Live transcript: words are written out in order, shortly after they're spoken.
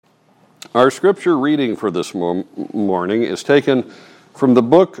Our scripture reading for this morning is taken from the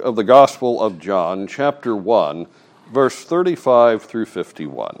book of the Gospel of John, chapter 1, verse 35 through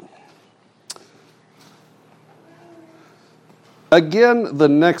 51. Again, the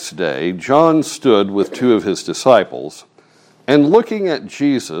next day, John stood with two of his disciples, and looking at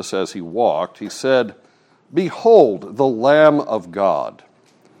Jesus as he walked, he said, "Behold, the Lamb of God."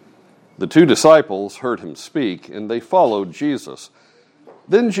 The two disciples heard him speak, and they followed Jesus.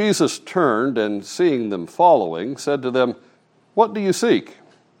 Then Jesus turned, and seeing them following, said to them, "What do you seek?"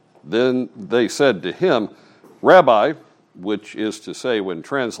 Then they said to him, "Rabbi," which is to say, when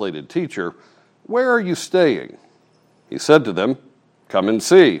translated teacher, "where are you staying?" He said to them, "Come and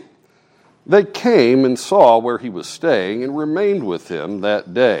see." They came and saw where he was staying and remained with him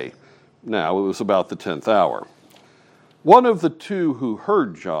that day. Now it was about the 10th hour. One of the two who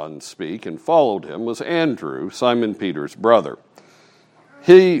heard John speak and followed him was Andrew, Simon Peter's brother.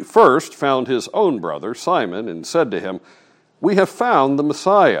 He first found his own brother, Simon, and said to him, "We have found the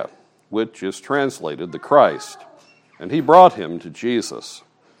Messiah," which is translated the Christ. And he brought him to Jesus.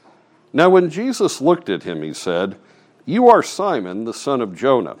 Now when Jesus looked at him, he said, "You are Simon, the son of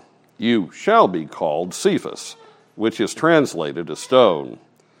Jonah. You shall be called Cephas," which is translated a stone.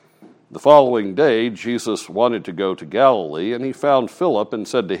 The following day, Jesus wanted to go to Galilee, and he found Philip and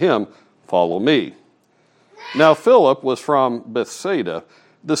said to him, "Follow me." Now Philip was from Bethsaida,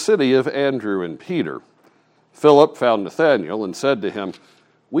 the city of Andrew and Peter. Philip found Nathanael and said to him,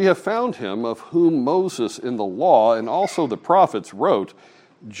 "We have found him of whom Moses in the law and also the prophets wrote,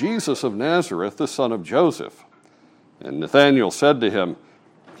 Jesus of Nazareth, the son of Joseph." And Nathanael said to him,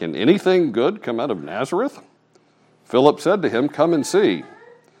 "Can anything good come out of Nazareth?" Philip said to him, "Come and see."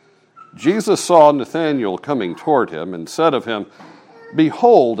 Jesus saw Nathanael coming toward him and said of him,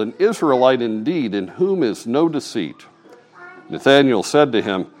 "Behold, an Israelite indeed, in whom is no deceit." Nathanael said to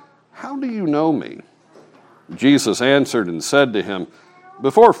him, "How do you know me?" Jesus answered and said to him,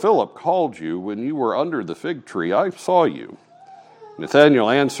 "Before Philip called you, when you were under the fig tree, I saw you." Nathanael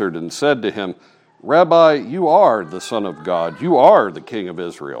answered and said to him, "Rabbi, you are the Son of God. You are the King of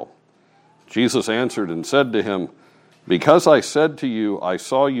Israel." Jesus answered and said to him, "Because I said to you, I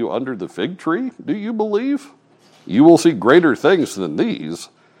saw you under the fig tree, do you believe? You will see greater things than these."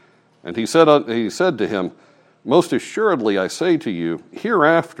 And he said to him, "Most assuredly I say to you,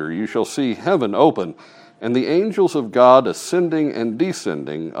 hereafter you shall see heaven open, and the angels of God ascending and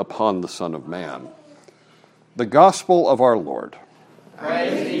descending upon the Son of Man." The Gospel of our Lord.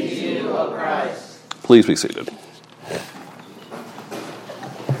 Praise be to you, O Christ. Please be seated.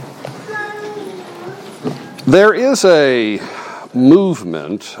 There is a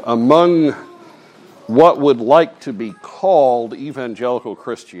movement among what would like to be called evangelical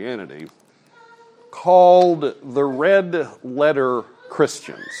Christianity called the Red Letter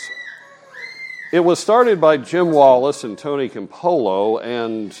Christians. It was started by Jim Wallace and Tony Campolo,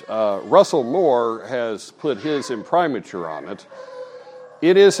 and Russell Moore has put his imprimatur on it.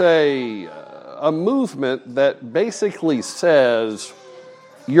 It is a movement that basically says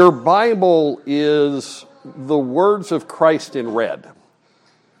your Bible is the words of Christ in red.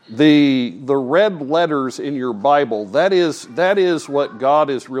 The red letters in your Bible, that is what God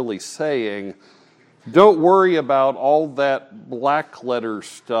is really saying. Don't worry about all that black letter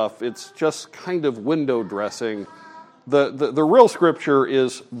stuff. It's just kind of window dressing. The real scripture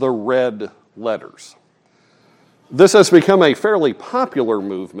is the red letters. This has become a fairly popular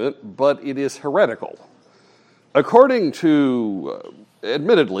movement, but it is heretical. According to,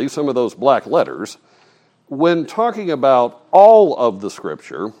 admittedly, some of those black letters, when talking about all of the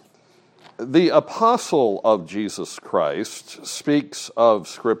Scripture, the apostle of Jesus Christ speaks of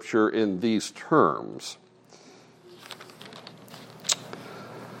Scripture in these terms.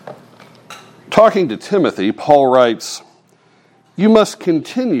 Talking to Timothy, Paul writes, "You must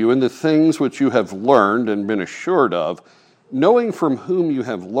continue in the things which you have learned and been assured of, knowing from whom you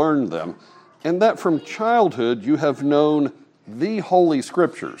have learned them, and that from childhood you have known the Holy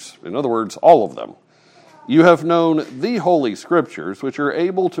Scriptures." In other words, all of them. "You have known the Holy Scriptures, which are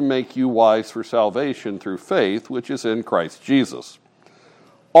able to make you wise for salvation through faith, which is in Christ Jesus."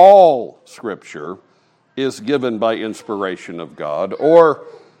 All Scripture is given by inspiration of God, or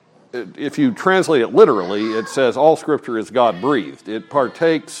if you translate it literally, it says all Scripture is God-breathed. It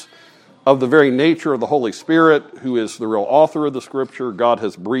partakes of the very nature of the Holy Spirit, who is the real author of the Scripture. God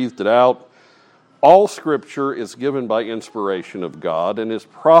has breathed it out. All Scripture is given by inspiration of God and is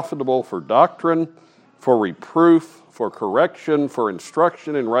profitable for doctrine, for reproof, for correction, for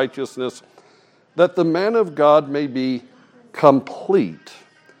instruction in righteousness, that the man of God may be complete,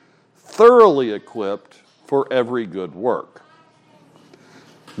 thoroughly equipped for every good work.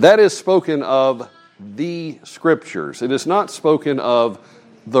 That is spoken of the Scriptures. It is not spoken of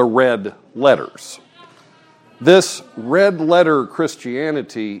the red letters. This red letter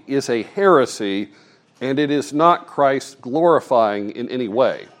Christianity is a heresy, and it is not Christ glorifying in any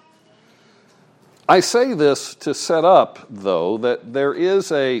way. I say this to set up, though, that there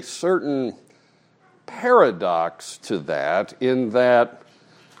is a certain paradox to that, in that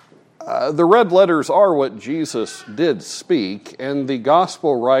the red letters are what Jesus did speak, and the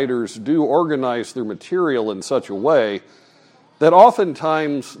gospel writers do organize their material in such a way that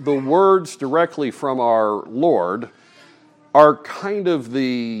oftentimes the words directly from our Lord are kind of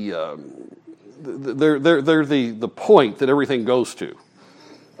they're the point that everything goes to.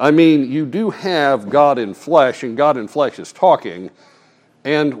 I mean, you do have God in flesh, and God in flesh is talking,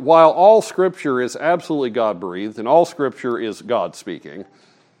 and while all Scripture is absolutely God-breathed, and all Scripture is God speaking,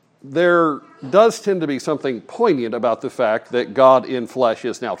 there does tend to be something poignant about the fact that God in flesh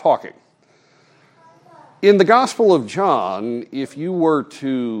is now talking. In the Gospel of John, if you were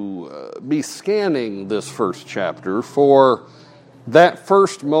to be scanning this first chapter for that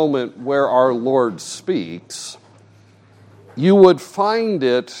first moment where our Lord speaks, you would find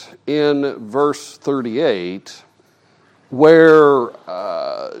it in verse 38, where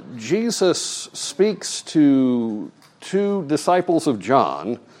Jesus speaks to two disciples of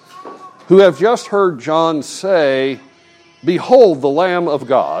John who have just heard John say, "Behold, the Lamb of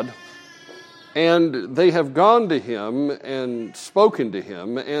God." And they have gone to him and spoken to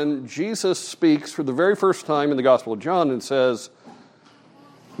him, and Jesus speaks for the very first time in the Gospel of John and says,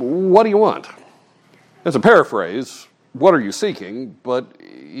 "What do you want?" As a paraphrase, "What are you seeking?" But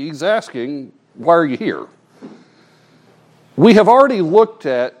he's asking, "Why are you here?" We have already looked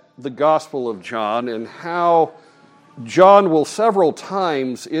at the Gospel of John and how John will several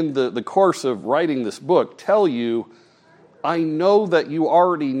times in the course of writing this book tell you, "I know that you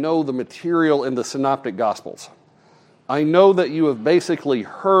already know the material in the Synoptic Gospels. I know that you have basically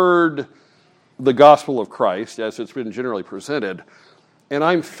heard the gospel of Christ as it's been generally presented, and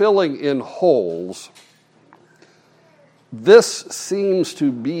I'm filling in holes." This seems to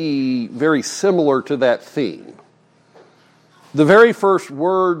be very similar to that theme. The very first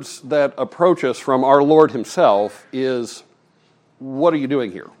words that approach us from our Lord himself is, "What are you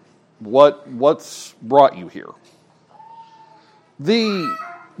doing here? What's brought you here?" The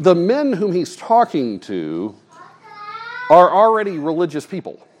men whom he's talking to are already religious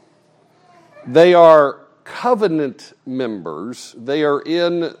people. They are covenant members. They are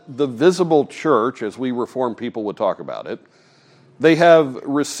in the visible church, as we Reformed people would talk about it. They have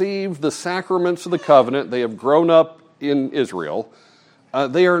received the sacraments of the covenant. They have grown up in Israel.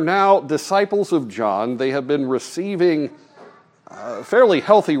 They are now disciples of John. They have been receiving fairly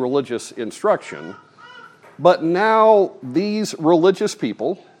healthy religious instruction. But now these religious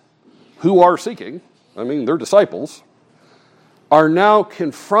people who are seeking, they're disciples, are now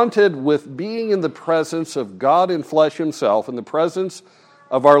confronted with being in the presence of God in flesh himself, in the presence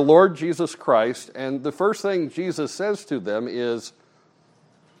of our Lord Jesus Christ, and the first thing Jesus says to them is,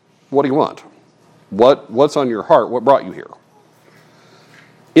 "What do you want? What's on your heart? What brought you here?"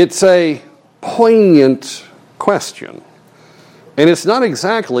 It's a poignant question. And it's not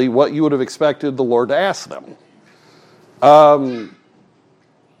exactly what you would have expected the Lord to ask them.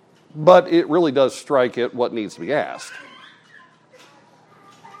 But it really does strike at what needs to be asked.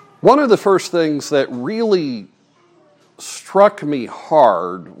 One of the first things that really struck me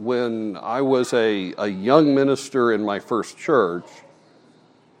hard when I was a young minister in my first church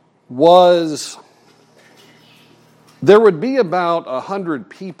was there would be about 100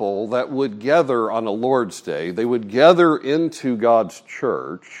 people that would gather on a Lord's Day. They would gather into God's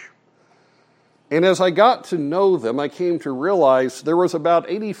church. And as I got to know them, I came to realize there was about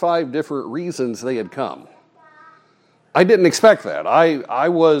 85 different reasons they had come. I didn't expect that. I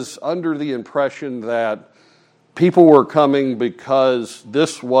was under the impression that people were coming because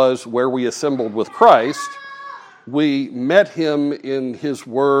this was where we assembled with Christ. We met him in his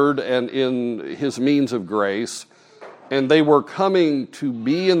word and in his means of grace, and they were coming to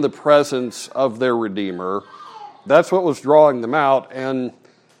be in the presence of their Redeemer. That's what was drawing them out, and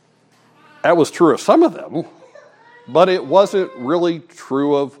that was true of some of them, but it wasn't really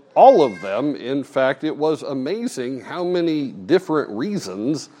true of all of them. In fact, it was amazing how many different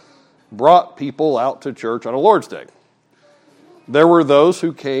reasons brought people out to church on a Lord's Day. There were those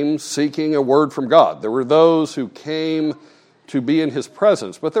who came seeking a word from God. There were those who came to be in his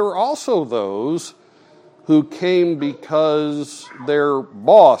presence. But there were also those who came because their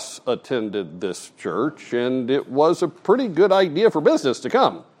boss attended this church, and it was a pretty good idea for business to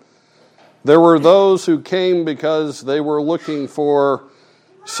come. There were those who came because they were looking for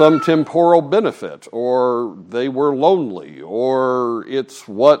some temporal benefit, or they were lonely, or it's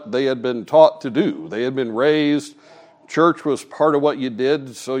what they had been taught to do. They had been raised, church was part of what you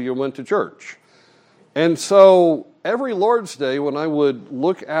did, so you went to church. And so every Lord's Day, when I would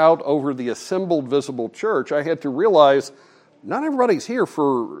look out over the assembled visible church, I had to realize not everybody's here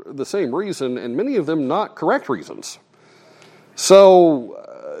for the same reason, and many of them not correct reasons.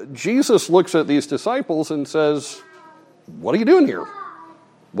 So Jesus looks at these disciples and says, "What are you doing here?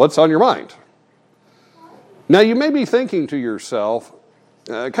 What's on your mind?" Now, you may be thinking to yourself,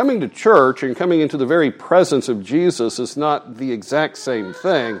 coming to church and coming into the very presence of Jesus is not the exact same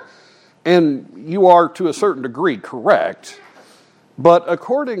thing. And you are, to a certain degree, correct. But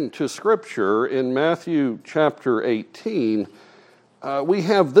according to Scripture, in Matthew chapter 18, we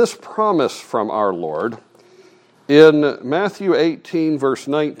have this promise from our Lord. In Matthew 18, verse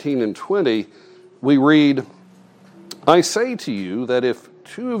 19 and 20, we read, "I say to you that if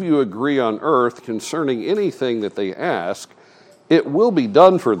two of you agree on earth concerning anything that they ask, it will be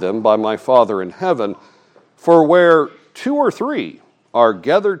done for them by my Father in heaven. For where two or three are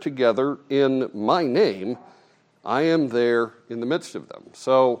gathered together in my name, I am there in the midst of them."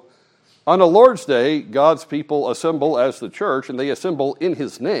 So on a Lord's Day, God's people assemble as the church, and they assemble in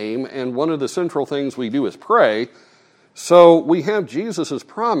his name, and one of the central things we do is pray. So we have Jesus'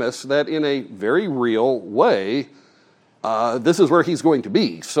 promise that in a very real way, this is where he's going to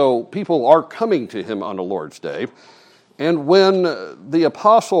be. So people are coming to him on a Lord's Day. And when the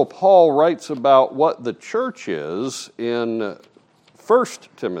Apostle Paul writes about what the church is in 1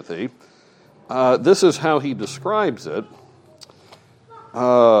 Timothy, this is how he describes it.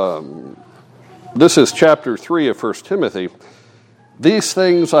 This is chapter 3 of 1 Timothy. "These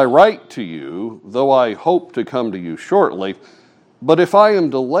things I write to you, though I hope to come to you shortly. But if I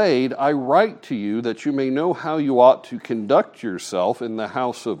am delayed, I write to you that you may know how you ought to conduct yourself in the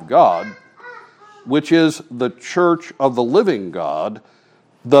house of God, which is the church of the living God,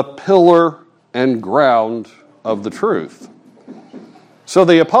 the pillar and ground of the truth." So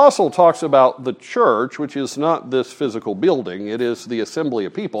the apostle talks about the church, which is not this physical building, it is the assembly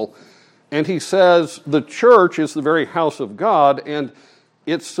of people. And he says the church is the very house of God, and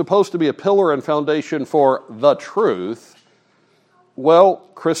it's supposed to be a pillar and foundation for the truth. Well,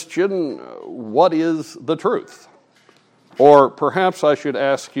 Christian, what is the truth? Or perhaps I should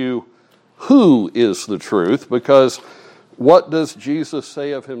ask you, who is the truth? Because what does Jesus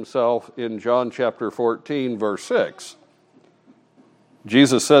say of himself in John chapter 14, verse 6?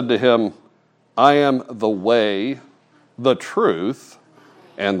 Jesus said to him, "I am the way, the truth,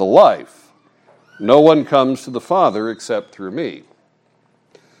 and the life. No one comes to the Father except through me."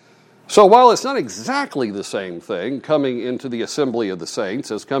 So while it's not exactly the same thing, coming into the assembly of the saints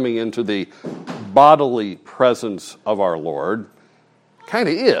as coming into the bodily presence of our Lord, kind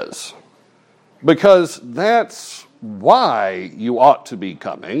of is. Because that's why you ought to be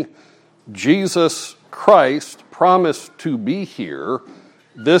coming. Jesus Christ promised to be here.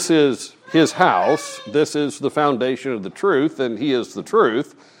 This is his house. This is the foundation of the truth, and he is the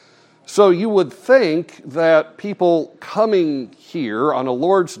truth. So you would think that people coming here on a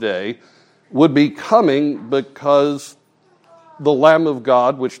Lord's Day would be coming because the Lamb of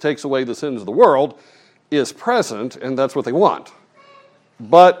God, which takes away the sins of the world, is present, and that's what they want.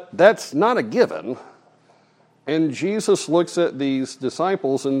 But that's not a given. And Jesus looks at these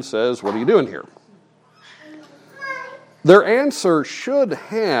disciples and says, "What are you doing here?" Their answer should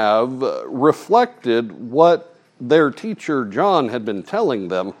have reflected what their teacher John had been telling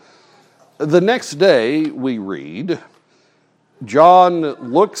them. The next day, we read, John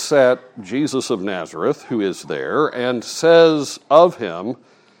looks at Jesus of Nazareth, who is there, and says of him,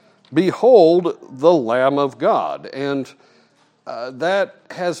 "Behold the Lamb of God." And that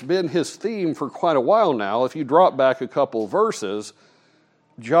has been his theme for quite a while now. If you drop back a couple verses,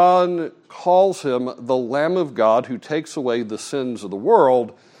 John calls him the Lamb of God who takes away the sins of the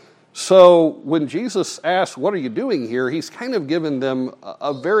world. So when Jesus asks, "What are you doing here?" he's kind of given them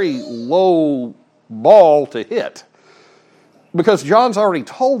a very low ball to hit. Because John's already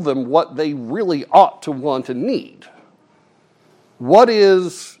told them what they really ought to want and need. What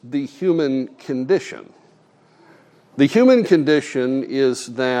is the human condition? The human condition is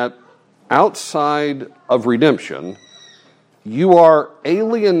that outside of redemption, you are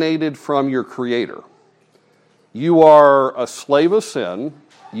alienated from your Creator. You are a slave of sin.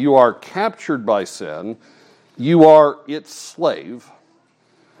 You are captured by sin. You are its slave.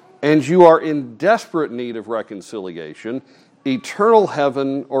 And you are in desperate need of reconciliation. Eternal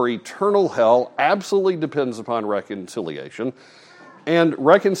heaven or eternal hell absolutely depends upon reconciliation. And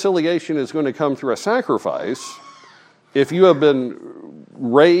reconciliation is going to come through a sacrifice. If you have been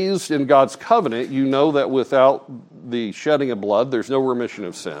raised in God's covenant, you know that without the shedding of blood, there's no remission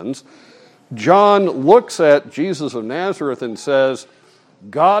of sins. John looks at Jesus of Nazareth and says,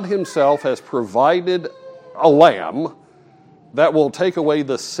 God himself has provided a lamb that will take away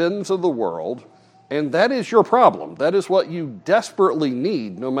the sins of the world, and that is your problem. That is what you desperately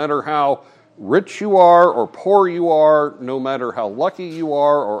need, no matter how rich you are or poor you are, no matter how lucky you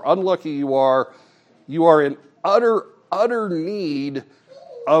are or unlucky you are in utter need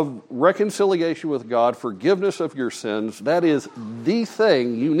of reconciliation with God, forgiveness of your sins. That is the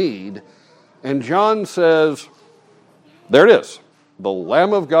thing you need. And John says, there it is, the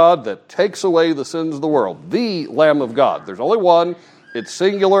Lamb of God that takes away the sins of the world. The Lamb of God. There's only one. It's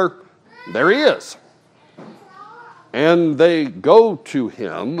singular. There he is. And they go to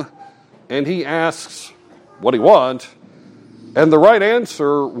him, and he asks, what do you want? And the right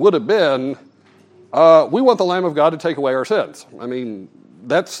answer would have been, we want the Lamb of God to take away our sins. I mean,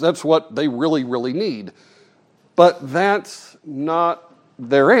 that's what they really, really need. But that's not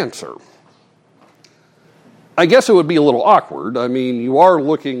their answer. I guess it would be a little awkward. I mean, you are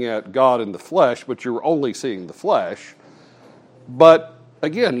looking at God in the flesh, but you're only seeing the flesh. But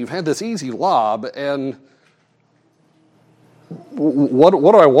again, you've had this easy lob, and what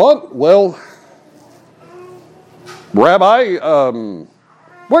do I want? Well, Rabbi,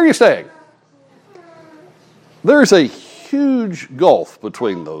 where are you staying? There's a huge gulf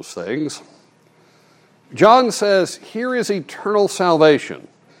between those things. John says, here is eternal salvation.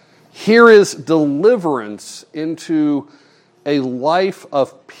 Here is deliverance into a life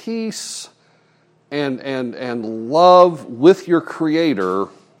of peace and love with your Creator.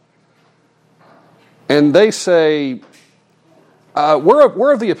 And they say,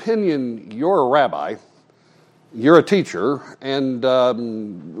 we're of the opinion you're a rabbi, you're a teacher, and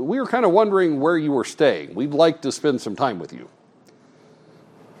we were kind of wondering where you were staying. We'd like to spend some time with you.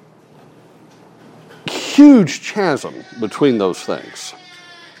 Huge chasm between those things.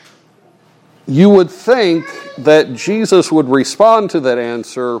 You would think that Jesus would respond to that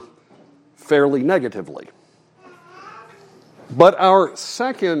answer fairly negatively. But our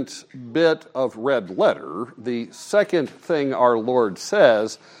second bit of red letter, the second thing our Lord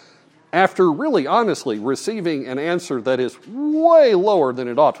says, after really honestly receiving an answer that is way lower than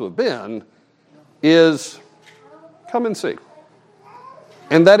it ought to have been, is come and see.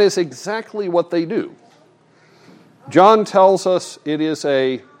 And that is exactly what they do. John tells us it is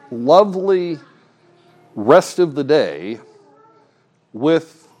a lovely rest of the day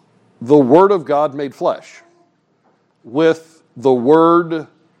with the Word of God made flesh, with the Word,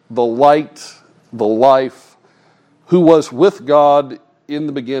 the light, the life, who was with God in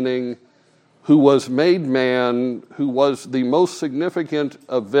the beginning, who was made man, who was the most significant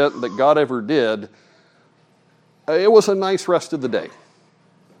event that God ever did. It was a nice rest of the day.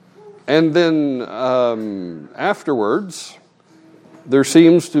 And then afterwards, there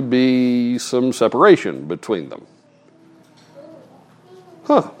seems to be some separation between them.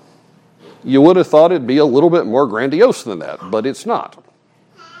 You would have thought it'd be a little bit more grandiose than that, but it's not.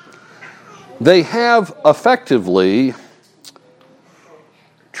 They have effectively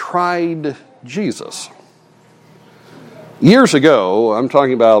tried Jesus. Years ago, I'm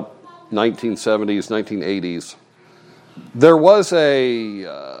talking about 1970s, 1980s, there was a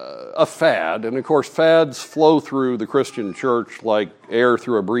fad, and of course fads flow through the Christian church like air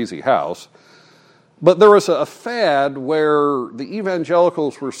through a breezy house. But there was a fad where the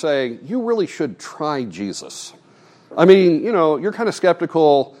evangelicals were saying, you really should try Jesus. I mean, you know, you're kind of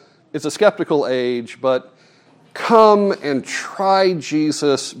skeptical. It's a skeptical age, but come and try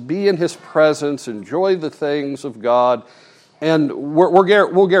Jesus, be in his presence, enjoy the things of God, and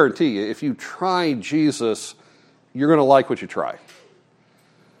we'll guarantee you, if you try Jesus, you're going to like what you try.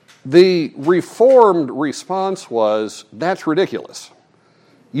 The Reformed response was, that's ridiculous.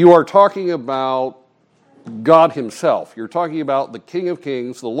 You are talking about God himself. You're talking about the King of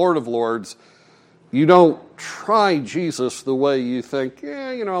Kings, the Lord of Lords. You don't try Jesus the way you think,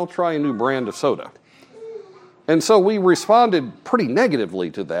 I'll try a new brand of soda. And so we responded pretty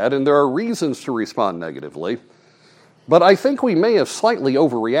negatively to that, and there are reasons to respond negatively. But I think we may have slightly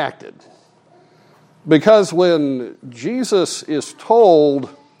overreacted. Because when Jesus is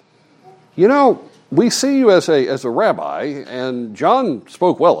told, we see you as a rabbi, and John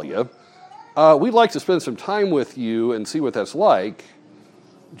spoke well of you, we'd like to spend some time with you and see what that's like.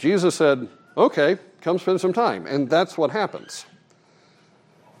 Jesus said, okay, come spend some time. And that's what happens.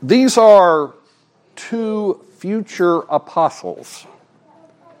 These are two future apostles.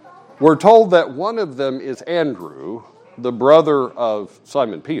 We're told that one of them is Andrew, the brother of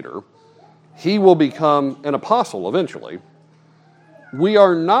Simon Peter. He will become an apostle eventually. We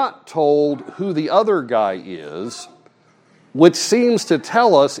are not told who the other guy is, which seems to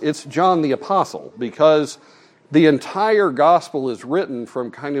tell us it's John the Apostle, because the entire gospel is written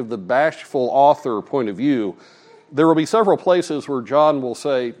from kind of the bashful author point of view. There will be several places where John will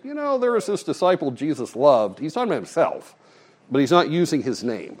say, there is this disciple Jesus loved. He's talking about himself, but he's not using his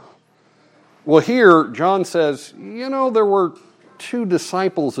name. Well, here, John says, there were two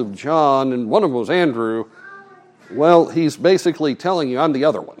disciples of John, and one of them was Andrew. Well, he's basically telling you, I'm the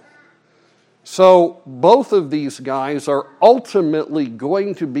other one. So both of these guys are ultimately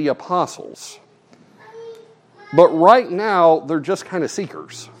going to be apostles. But right now, they're just kind of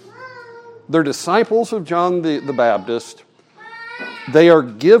seekers. They're disciples of John the Baptist. They are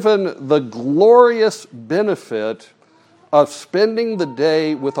given the glorious benefit of spending the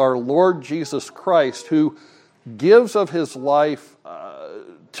day with our Lord Jesus Christ, who gives of his life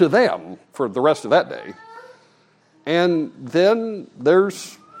to them for the rest of that day. And then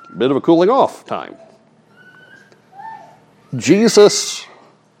there's a bit of a cooling off time. Jesus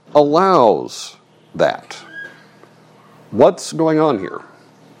allows that. What's going on here?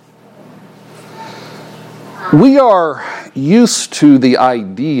 We are used to the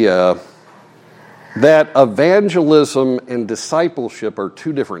idea that evangelism and discipleship are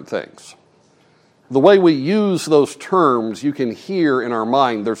two different things. The way we use those terms, you can hear in our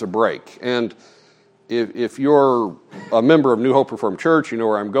mind there's a break. And if you're a member of New Hope Reformed Church, you know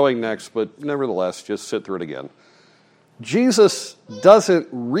where I'm going next, but nevertheless, just sit through it again. Jesus doesn't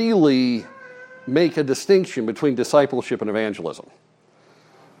really make a distinction between discipleship and evangelism.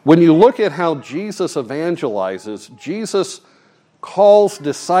 When you look at how Jesus evangelizes, Jesus calls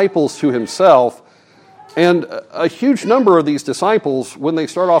disciples to himself, and a huge number of these disciples, when they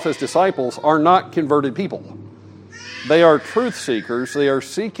start off as disciples, are not converted people. They are truth seekers. They are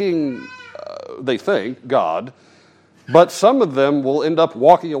seeking, they think, God, but some of them will end up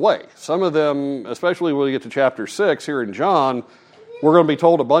walking away. Some of them, especially when we get to chapter 6 here in John, we're going to be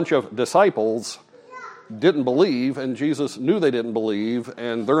told a bunch of disciples didn't believe, and Jesus knew they didn't believe,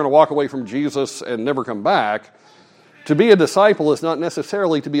 and they're going to walk away from Jesus and never come back. To be a disciple is not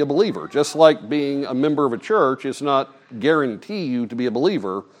necessarily to be a believer. Just like being a member of a church is not guarantee you to be a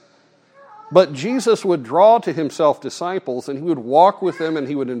believer. But Jesus would draw to himself disciples, and he would walk with them, and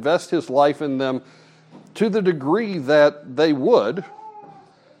he would invest his life in them to the degree that they would.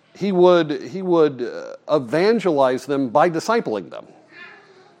 He would evangelize them by discipling them.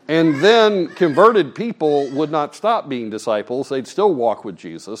 And then converted people would not stop being disciples. They'd still walk with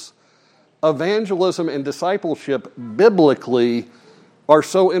Jesus. Evangelism and discipleship biblically are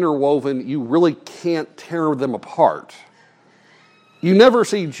so interwoven, you really can't tear them apart. You never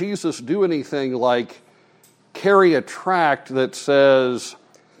see Jesus do anything like carry a tract that says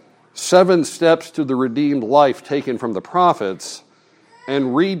 7 steps to the redeemed life taken from the prophets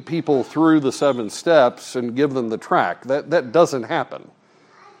and read people through the 7 steps and give them the tract. That doesn't happen.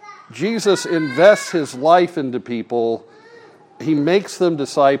 Jesus invests his life into people. He makes them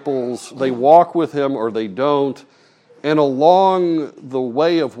disciples. They walk with him or they don't. And along the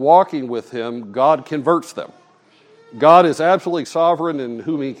way of walking with him, God converts them. God is absolutely sovereign in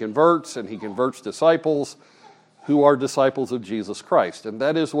whom he converts, and he converts disciples who are disciples of Jesus Christ. And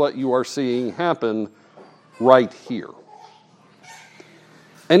that is what you are seeing happen right here.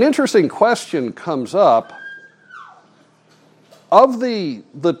 An interesting question comes up. Of the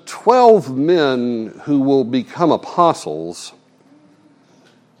 12 men who will become apostles,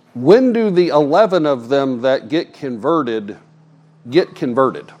 when do the 11 of them that get converted?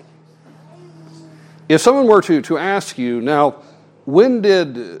 If someone were to ask you, now, when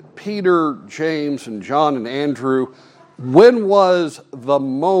did Peter, James, and John, and Andrew, when was the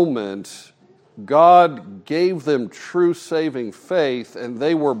moment God gave them true saving faith and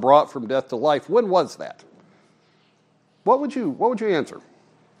they were brought from death to life? When was that? What would you answer?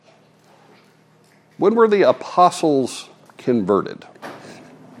 When were the apostles converted?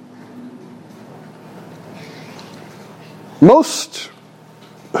 Most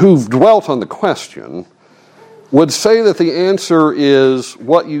who've dwelt on the question would say that the answer is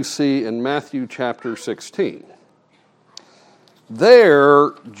what you see in Matthew chapter 16.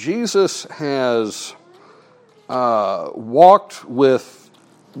 There, Jesus has walked with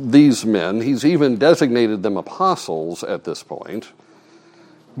these men. He's even designated them apostles at this point.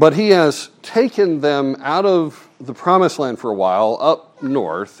 But he has taken them out of the promised land for a while, up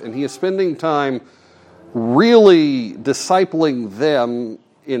north, and he is spending time really discipling them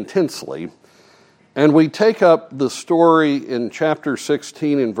intensely. And we take up the story in chapter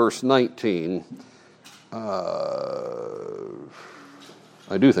 16 and verse 19. I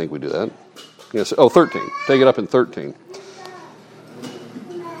do think we do that. Yes. 13. Take it up in 13.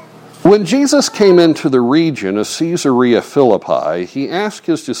 When Jesus came into the region of Caesarea Philippi, he asked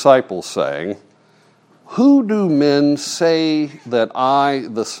his disciples, saying, "Who do men say that I,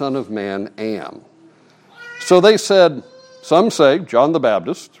 the Son of Man, am?" So they said, "Some say John the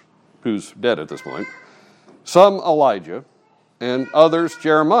Baptist," who's dead at this point, "some Elijah, and others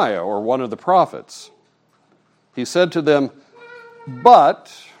Jeremiah or one of the prophets." He said to them,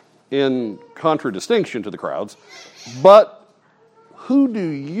 "But," in contradistinction to the crowds, "but who do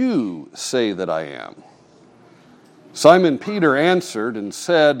you say that I am?" Simon Peter answered and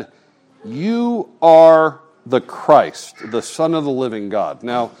said, "You are the Christ, the Son of the living God."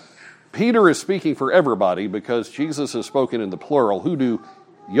 Now, Peter is speaking for everybody because Jesus has spoken in the plural. Who do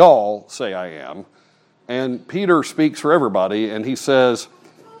y'all say I am? And Peter speaks for everybody, and he says,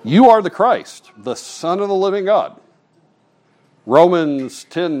 "You are the Christ, the Son of the living God." Romans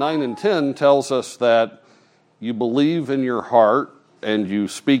 10:9 and 10 tells us that you believe in your heart and you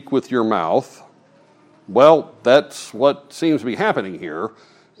speak with your mouth. Well, that's what seems to be happening here.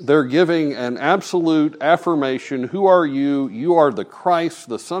 They're giving an absolute affirmation. Who are you? You are the Christ,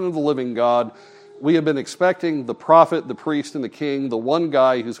 the Son of the living God. We have been expecting the prophet, the priest, and the king, the one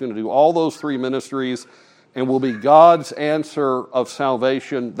guy who's going to do all those three ministries and will be God's answer of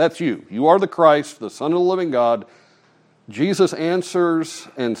salvation. That's you. You are the Christ, the Son of the living God. Jesus answers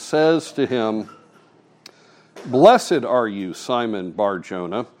and says to him, "Blessed are you, Simon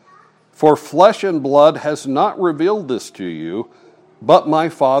Bar-Jonah, for flesh and blood has not revealed this to you, but my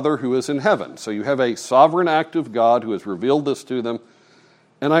Father who is in heaven." So you have a sovereign act of God who has revealed this to them.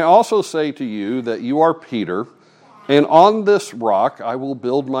 "And I also say to you that you are Peter, and on this rock I will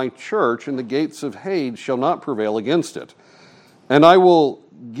build my church, and the gates of Hades shall not prevail against it. And I will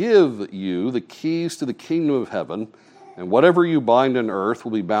give you the keys to the kingdom of heaven, and whatever you bind on earth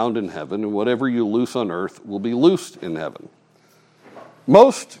will be bound in heaven, and whatever you loose on earth will be loosed in heaven."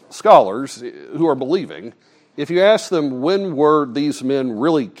 Most scholars who are believing, if you ask them when were these men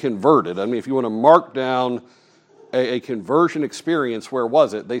really converted, I mean, if you want to mark down a conversion experience, where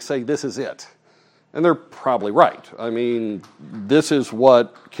was it? They say this is it. And they're probably right. I mean, this is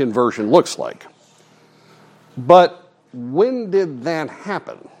what conversion looks like. But when did that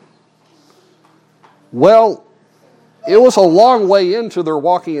happen? Well, it was a long way into their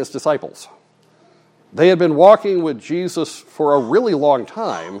walking as disciples. They had been walking with Jesus for a really long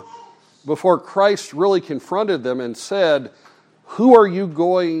time before Christ really confronted them and said, "Who are you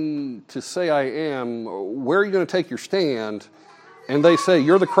going to say I am? Where are you going to take your stand?" And they say,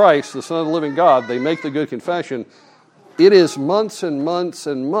 "You're the Christ, the Son of the living God." They make the good confession. It is months and months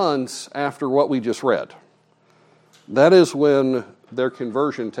and months after what we just read. That is when their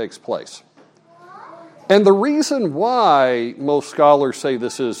conversion takes place. And the reason why most scholars say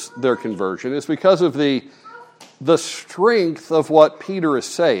this is their conversion is because of the strength of what Peter is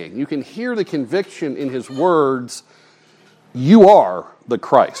saying. You can hear the conviction in his words. You are the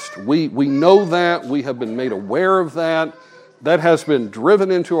Christ. We know that. We have been made aware of that. That has been driven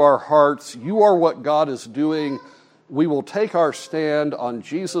into our hearts. You are what God is doing. We will take our stand on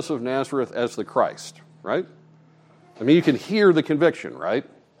Jesus of Nazareth as the Christ, right? I mean, you can hear the conviction, right?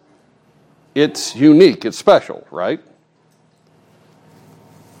 It's unique, it's special, right?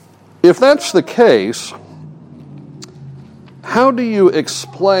 If that's the case, how do you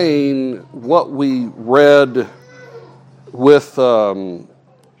explain what we read with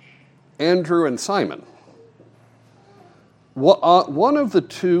Andrew and Simon? One of the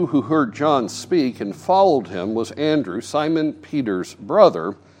two who heard John speak and followed him was Andrew, Simon Peter's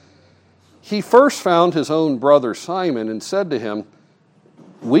brother. He first found his own brother Simon and said to him,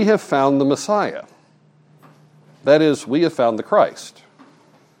 "We have found the Messiah." That is, we have found the Christ.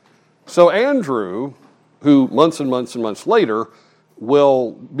 So Andrew, who months and months and months later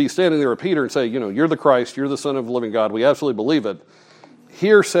will be standing there with Peter and say, "You're the Christ, you're the Son of the living God, we absolutely believe it,"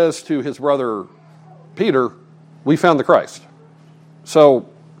 here says to his brother Peter, "We found the Christ." So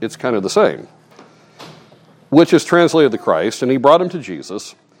it's kind of the same, which is translated the Christ, and he brought him to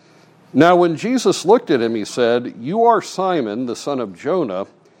Jesus. Now when Jesus looked at him, he said, "You are Simon, the son of Jonah.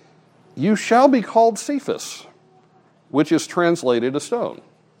 You shall be called Cephas," which is translated a stone.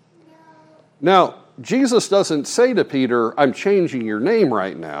 Now, Jesus doesn't say to Peter, "I'm changing your name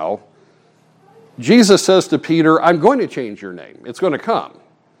right now." Jesus says to Peter, "I'm going to change your name. It's going to come.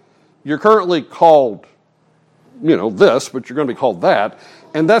 You're currently called, this, but you're going to be called that."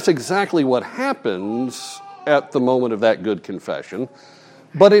 And that's exactly what happens at the moment of that good confession.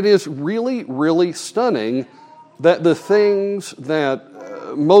 But it is really, really stunning that the things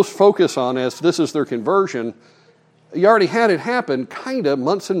that most focus on as this is their conversion, you already had it happen kind of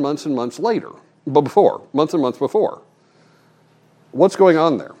months and months and months later, months and months before. What's going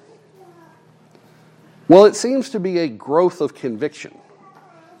on there? Well, it seems to be a growth of conviction.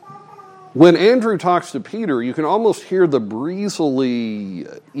 When Andrew talks to Peter, you can almost hear the breezily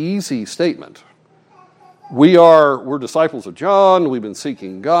easy statement. We're disciples of John, we've been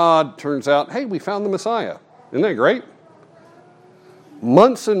seeking God. Turns out, hey, we found the Messiah. Isn't that great?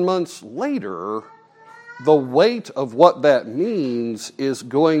 Months and months later, the weight of what that means is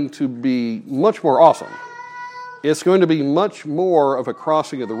going to be much more awesome. It's going to be much more of a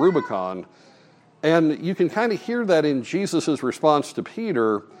crossing of the Rubicon. And you can kind of hear that in Jesus' response to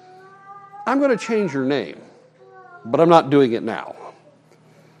Peter. I'm going to change your name, but I'm not doing it now.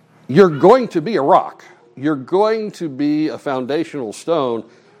 You're going to be a rock. You're going to be a foundational stone.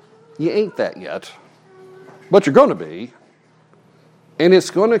 You ain't that yet, but you're going to be. And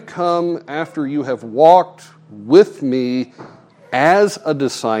it's going to come after you have walked with me as a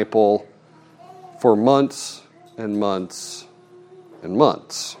disciple for months and months and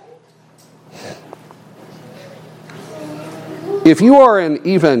months. If you are an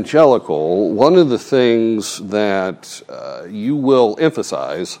evangelical, one of the things that you will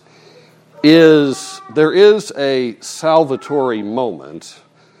emphasize is there is a salvatory moment.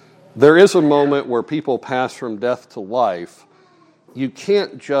 There is a moment where people pass from death to life. You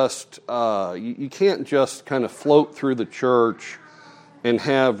can't just kind of float through the church and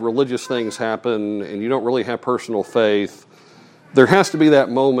have religious things happen, and you don't really have personal faith. There has to be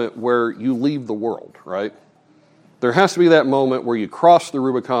that moment where you leave the world, right? There has to be that moment where you cross the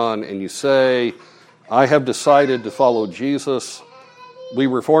Rubicon and you say, I have decided to follow Jesus. We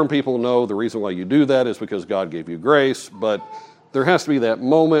Reformed people know the reason why you do that is because God gave you grace, but there has to be that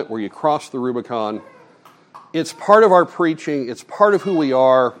moment where you cross the Rubicon. It's part of our preaching, it's part of who we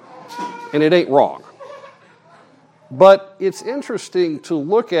are, and it ain't wrong. But it's interesting to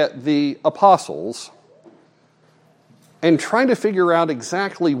look at the apostles and try to figure out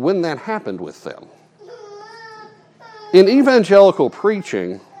exactly when that happened with them. In evangelical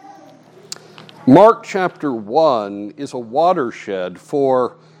preaching, Mark chapter 1 is a watershed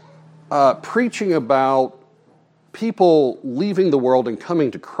for preaching about people leaving the world and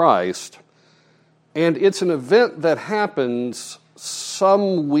coming to Christ. And it's an event that happens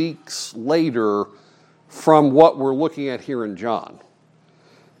some weeks later from what we're looking at here in John.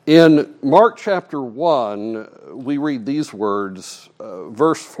 In Mark chapter 1, we read these words,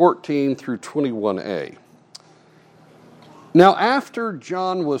 verse 14 through 21a. Now, after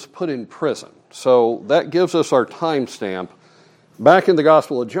John was put in prison, so that gives us our timestamp. Back in the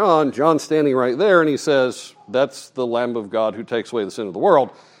Gospel of John, John's standing right there, and he says, that's the Lamb of God who takes away the sin of the world.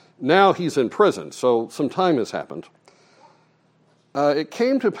 Now he's in prison, so some time has happened. It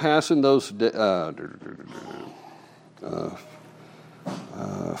came to pass in those days,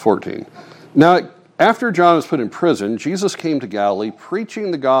 14. Now, after John was put in prison, Jesus came to Galilee,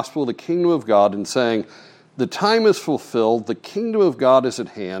 preaching the gospel of the kingdom of God and saying, the time is fulfilled, the kingdom of God is at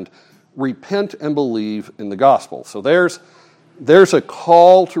hand, repent and believe in the gospel. So there's a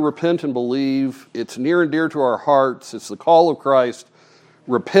call to repent and believe. It's near and dear to our hearts. It's the call of Christ.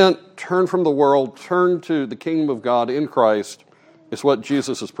 Repent, turn from the world, turn to the kingdom of God in Christ. It's what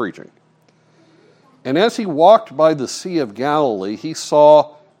Jesus is preaching. And as he walked by the Sea of Galilee, he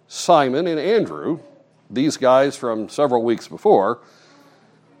saw Simon and Andrew, these guys from several weeks before,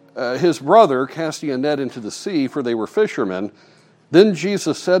 his brother casting a net into the sea, for they were fishermen. Then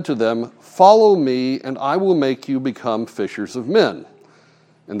Jesus said to them, follow me, and I will make you become fishers of men.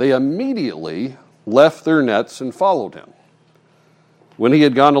 And they immediately left their nets and followed him. When he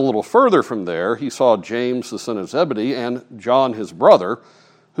had gone a little further from there, he saw James the son of Zebedee and John his brother,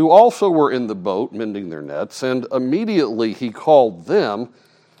 who also were in the boat mending their nets, and immediately he called them,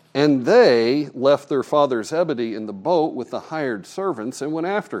 and they left their father Zebedee in the boat with the hired servants and went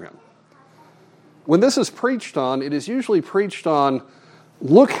after him. When this is preached on, it is usually preached on,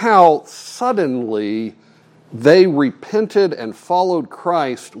 look how suddenly they repented and followed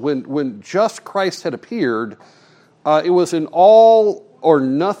Christ when just Christ had appeared. It was an all or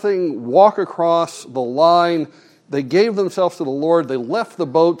nothing walk across the line. They gave themselves to the Lord. They left the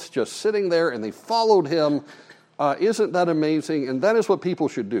boats just sitting there and they followed him. Isn't that amazing? And that is what people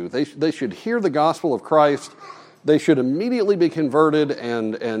should do. They should hear the gospel of Christ. They should immediately be converted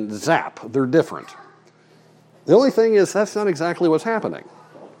and zap. They're different. The only thing is that's not exactly what's happening.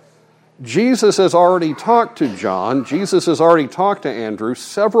 Jesus has already talked to John. Jesus has already talked to Andrew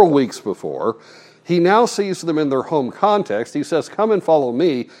several weeks before. He now sees them in their home context. He says, come and follow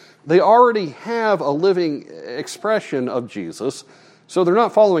me. They already have a living expression of Jesus, so they're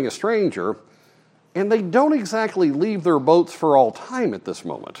not following a stranger. And they don't exactly leave their boats for all time at this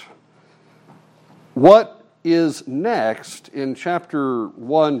moment. What is next in chapter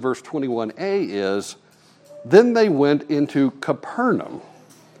 1, verse 21a is, Then they went into Capernaum,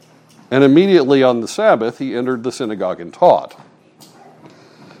 and immediately on the Sabbath he entered the synagogue and taught.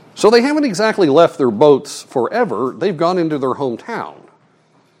 So they haven't exactly left their boats forever. They've gone into their hometown.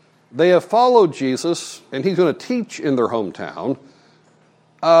 They have followed Jesus, and he's going to teach in their hometown.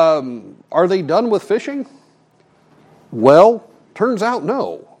 Are they done with fishing? Well, turns out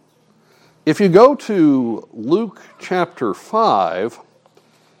no. If you go to Luke chapter 5,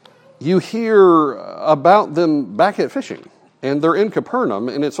 you hear about them back at fishing. And they're in Capernaum,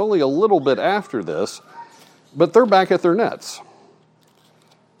 and it's only a little bit after this, but they're back at their nets.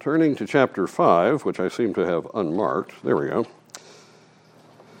 Turning to chapter 5, which I seem to have unmarked. There we go.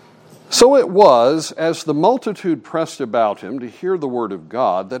 So it was, as the multitude pressed about him to hear the word of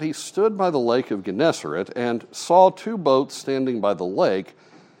God, that he stood by the lake of Gennesaret and saw two boats standing by the lake,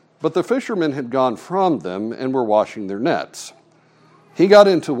 but the fishermen had gone from them and were washing their nets. He got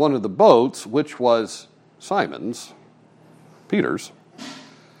into one of the boats, which was Simon's, Peter's,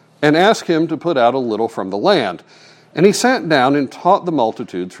 and asked him to put out a little from the land. And he sat down and taught the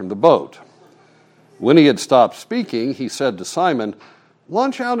multitudes from the boat. When he had stopped speaking, he said to Simon,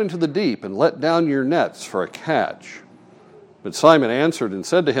 "Launch out into the deep and let down your nets for a catch." But Simon answered and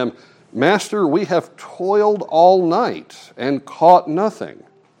said to him, "Master, we have toiled all night and caught nothing.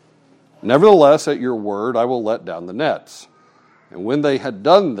 Nevertheless, at your word, I will let down the nets." And when they had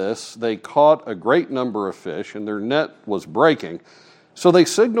done this, they caught a great number of fish, and their net was breaking. So they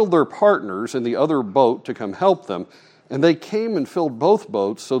signaled their partners in the other boat to come help them, and they came and filled both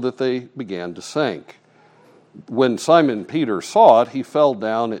boats so that they began to sink. When Simon Peter saw it, he fell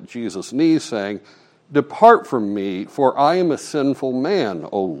down at Jesus' knees, saying, "Depart from me, for I am a sinful man,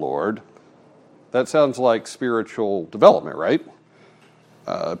 O Lord." That sounds like spiritual development, right?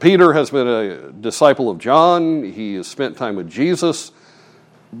 Peter has been a disciple of John. He has spent time with Jesus,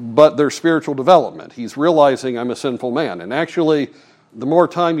 but there's spiritual development. He's realizing I'm a sinful man. And actually, the more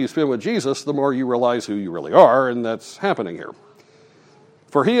time you spend with Jesus, the more you realize who you really are, and that's happening here.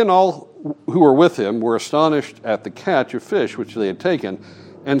 For he and all who were with him were astonished at the catch of fish which they had taken,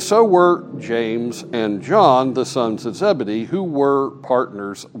 and so were James and John, the sons of Zebedee, who were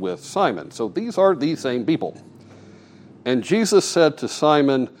partners with Simon. So these are the same people. And Jesus said to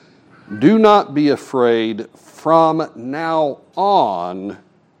Simon, "Do not be afraid. From now on,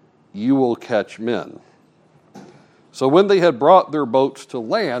 you will catch men." So when they had brought their boats to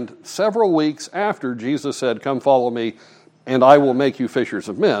land, several weeks after, Jesus said, "Come follow me, and I will make you fishers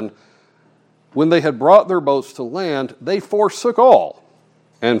of men." When they had brought their boats to land, they forsook all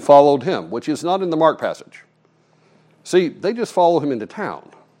and followed him, which is not in the Mark passage. See, they just follow him into town.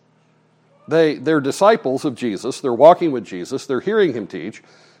 They're disciples of Jesus. They're walking with Jesus. They're hearing him teach,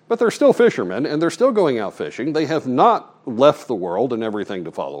 but they're still fishermen, and they're still going out fishing. They have not left the world and everything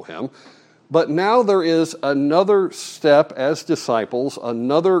to follow him. But now there is another step as disciples,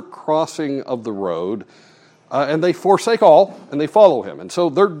 another crossing of the road, and they forsake all, and they follow him. And so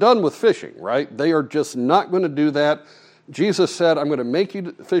they're done with fishing, right? They are just not going to do that. Jesus said, "I'm going to make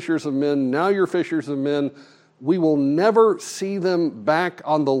you fishers of men. Now you're fishers of men." We will never see them back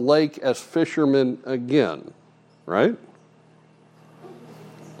on the lake as fishermen again, right?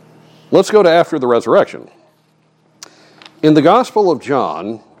 Let's go to after the resurrection. In the Gospel of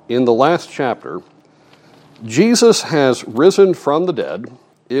John, in the last chapter, Jesus has risen from the dead.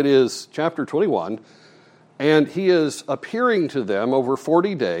 It is chapter 21, and he is appearing to them over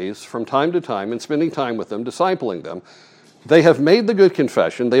 40 days from time to time and spending time with them, discipling them. They have made the good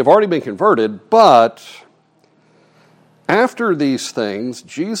confession. They have already been converted, but after these things,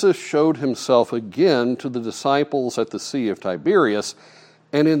 Jesus showed himself again to the disciples at the Sea of Tiberias,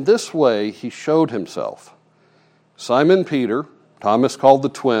 and in this way he showed himself. Simon Peter, Thomas called the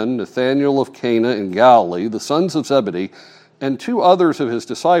twin, Nathanael of Cana in Galilee, the sons of Zebedee, and two others of his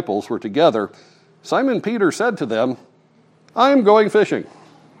disciples were together. Simon Peter said to them, "I am going fishing."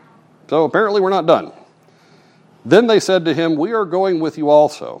 So apparently we're not done. Then they said to him, "We are going with you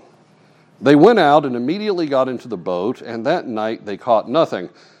also." They went out and immediately got into the boat, and that night they caught nothing.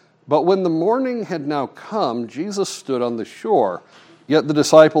 But when the morning had now come, Jesus stood on the shore, yet the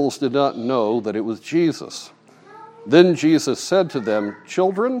disciples did not know that it was Jesus. Then Jesus said to them,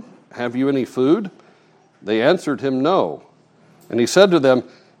 "Children, have you any food?" They answered him, "No." And he said to them,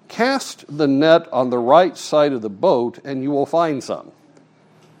 "Cast the net on the right side of the boat, and you will find some."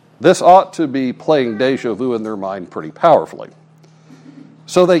 This ought to be playing déjà vu in their mind pretty powerfully.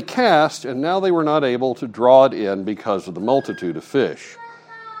 So they cast, and now they were not able to draw it in because of the multitude of fish.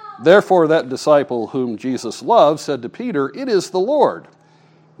 Therefore that disciple whom Jesus loved said to Peter, "It is the Lord."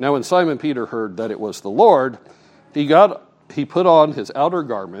 Now when Simon Peter heard that it was the Lord, he put on his outer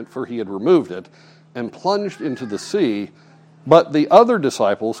garment, for he had removed it, and plunged into the sea. But the other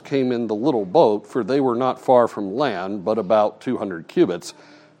disciples came in the little boat, for they were not far from land, but about 200 cubits,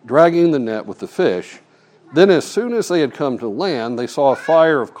 dragging the net with the fish. Then as soon as they had come to land, they saw a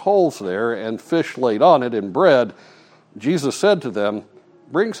fire of coals there, and fish laid on it, and bread. Jesus said to them,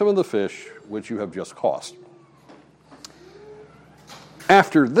 "Bring some of the fish which you have just caught."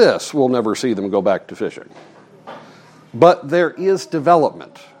 After this, we'll never see them go back to fishing. But there is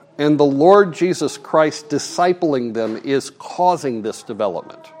development, and the Lord Jesus Christ discipling them is causing this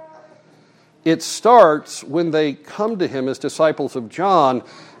development. It starts when they come to him as disciples of John,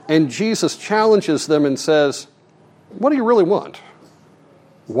 and Jesus challenges them and says, "What do you really want?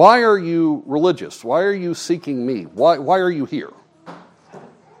 Why are you religious? Why are you seeking me? Why are you here?"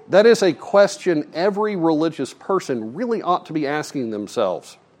 That is a question every religious person really ought to be asking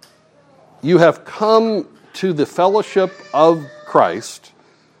themselves. You have come to the fellowship of Christ.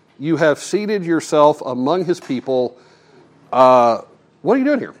 You have seated yourself among his people. What are you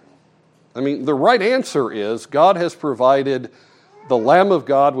doing here? I mean, the right answer is God has provided the Lamb of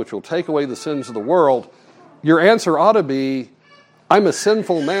God, which will take away the sins of the world. Your answer ought to be, "I'm a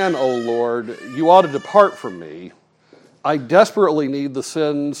sinful man, O Lord. You ought to depart from me. I desperately need the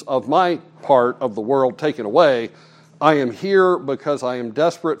sins of my part of the world taken away. I am here because I am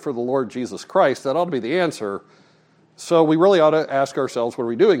desperate for the Lord Jesus Christ." That ought to be the answer. So we really ought to ask ourselves, what are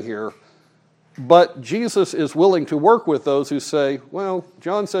we doing here? But Jesus is willing to work with those who say, "Well,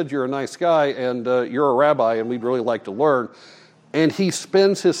 John said you're a nice guy, and you're a rabbi, and we'd really like to learn." And he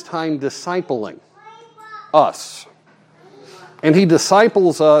spends his time discipling us. And he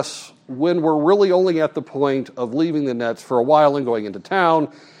disciples us when we're really only at the point of leaving the nets for a while and going into town.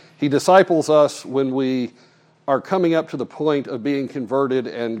 He disciples us when we are coming up to the point of being converted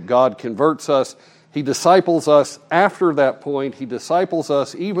and God converts us. He disciples us after that point. He disciples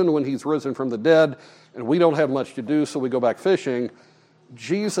us even when he's risen from the dead and we don't have much to do, so we go back fishing.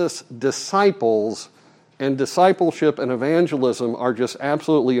 Jesus disciples, and discipleship and evangelism are just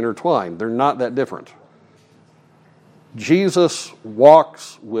absolutely intertwined. They're not that different. Jesus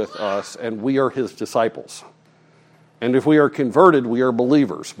walks with us, and we are his disciples. And if we are converted, we are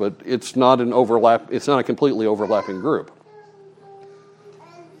believers, but it's not an overlap. It's not a completely overlapping group.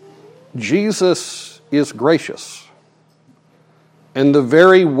 Jesus is gracious, and the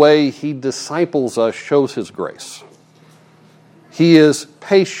very way he disciples us shows his grace. He is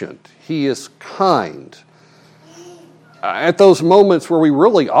patient. He is kind. At those moments where we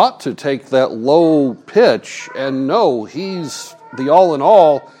really ought to take that low pitch and know he's the all in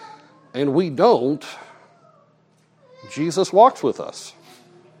all, and we don't, Jesus walks with us.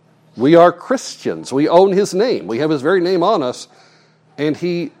 We are Christians. We own his name. We have his very name on us, and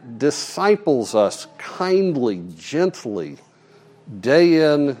he disciples us kindly, gently,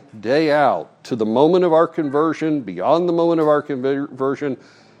 day in, day out, to the moment of our conversion, beyond the moment of our conversion,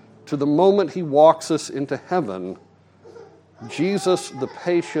 to the moment he walks us into heaven. Jesus the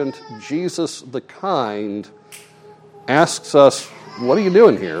patient, Jesus the kind, asks us, "What are you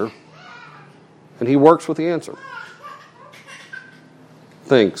doing here?" And he works with the answer.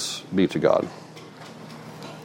 Thanks be to God.